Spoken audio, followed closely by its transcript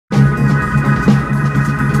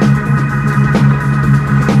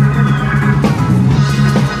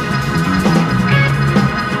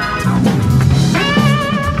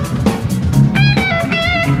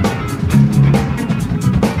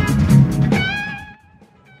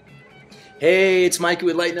Hey, it's Mikey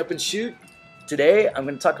with Lightenupandshoot. Today I'm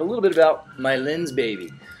going to talk a little bit about my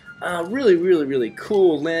Lensbaby. Really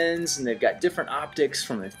cool lens, and they've got different optics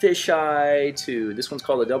from a fisheye to this one's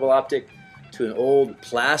called a double optic to an old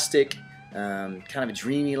plastic, kind of a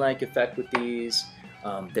dreamy-like effect with these.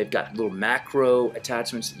 They've got little macro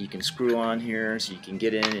attachments that you can screw on here, so you can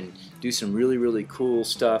get in and do some really cool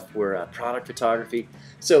stuff where product photography.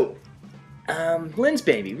 So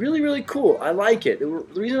Lensbaby, really cool. I like it. The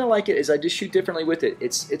reason I like it is I just shoot differently with it.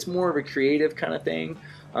 It's more of a creative kind of thing.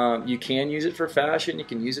 You can use it for fashion. You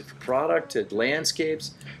can use it for product, to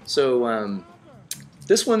landscapes. So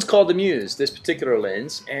this one's called the Muse, this particular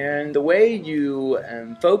lens. And the way you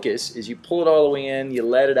focus is you pull it all the way in, you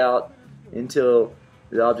let it out until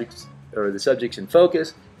the objects or the subject's in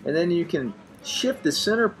focus, and then you can shift the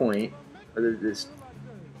center point or this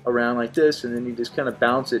around like this, and then you just kind of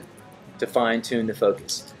bounce it to fine-tune the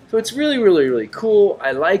focus. So it's really cool.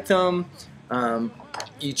 I like them.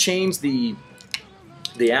 You change the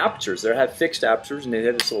apertures. They have fixed apertures, and they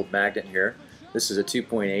have this little magnet here. This is a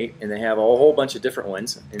 2.8, and they have a whole bunch of different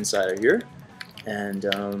ones inside of here, and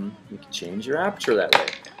you can change your aperture that way.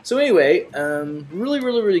 So anyway,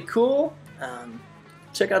 really cool.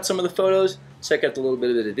 Check out some of the photos. Check out the little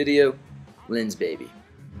bit of the video. Lensbaby.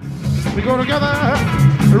 We go together,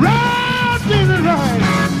 right in the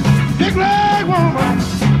right. Big leg woman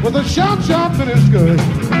with a shop that is good.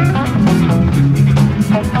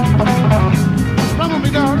 Come on, me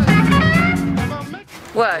darling.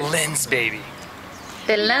 What? Lensbaby.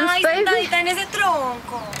 The Lensbaby? Ay, está en ese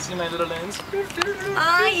tronco. See my little lens?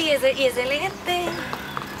 Ay, y ese lente.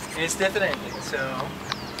 It's different. So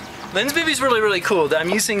Lensbaby is really cool. I'm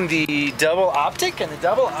using the double optic, and the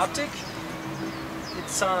double optic,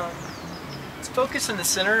 it's focused in the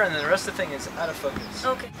center, and then the rest of the thing is out of focus.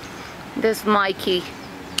 Okay. This Mikey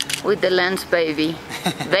with the Lensbaby.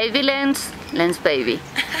 Baby lens, Lensbaby.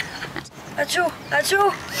 Achoo,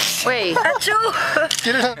 achoo. Wait. Achoo.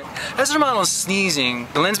 Get it up. As the model is sneezing,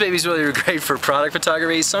 the Lensbaby is really great for product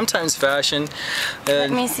photography, sometimes fashion.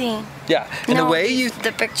 Let me see. Yeah, and the way you...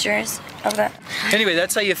 The pictures of that. Anyway,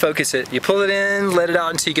 that's how you focus it. You pull it in, let it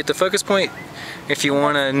out until you get the focus point. If you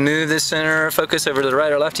want to move the center focus over to the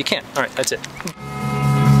right or left, you can. All right, that's it.